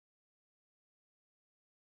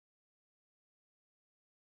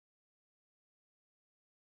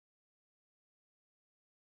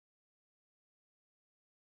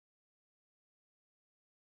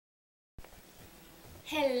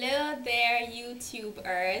Hello there,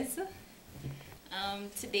 YouTubers.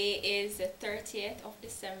 Today is the 30th of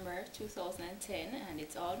December 2010 and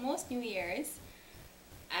it's almost New Year's.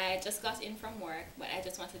 I just got in from work, but I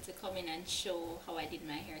just wanted to come in and show how I did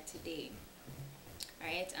my hair today.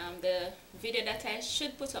 Alright, the video that I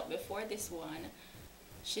should put up before this one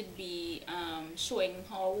should be showing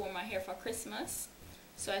how I wore my hair for Christmas.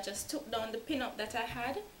 So I just took down the pin-up that I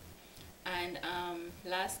had, and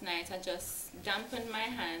last night I just dampened my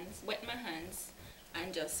hands, wet my hands,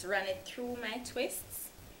 and just ran it through my twists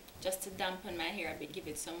just to dampen my hair a bit, give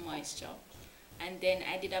it some moisture. And then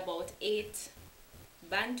I did about 8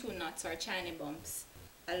 bantu knots or china bumps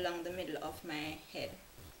along the middle of my head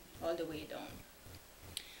all the way down.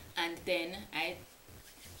 And then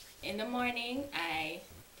in the morning I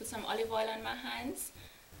put some olive oil on my hands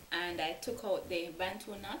and I took out the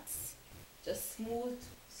bantu knots, just smooth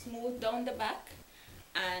down the back,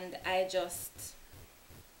 and I just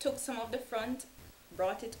took some of the front,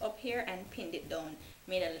 brought it up here and pinned it down,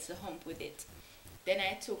 made a little hump with it. Then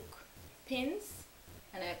I took pins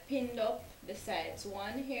and I pinned up the sides,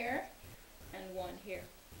 one here and one here.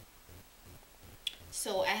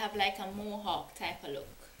 So I have like a mohawk type of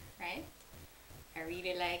look, right? I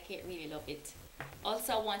really like it, really love it.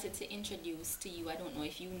 Also, I wanted to introduce to you, I don't know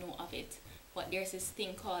if you know of it, but there's this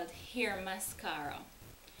thing called hair mascara.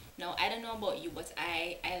 Now, I don't know about you, but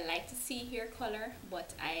I like to see hair color,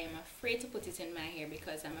 but I am afraid to put it in my hair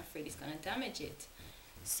because I'm afraid it's going to damage it.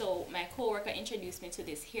 So my coworker introduced me to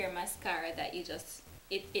this hair mascara that you just,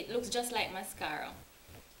 it looks just like mascara,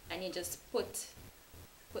 and you just put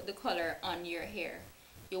the color on your hair.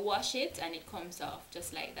 You wash it and it comes off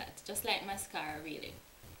just like that, just like mascara really.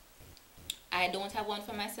 I don't have one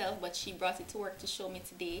for myself, but she brought it to work to show me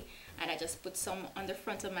today, and I just put some on the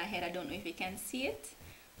front of my head. I don't know if you can see it,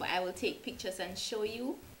 but I will take pictures and show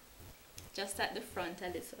you just at the front a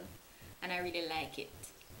little, and I really like it.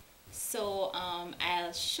 So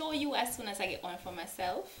I'll show you as soon as I get one for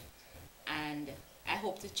myself, and I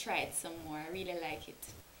hope to try it some more. I really like it.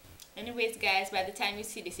 Anyways guys, by the time you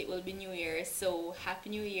see this it will be New Year, so Happy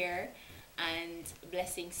New Year and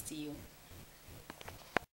blessings to you.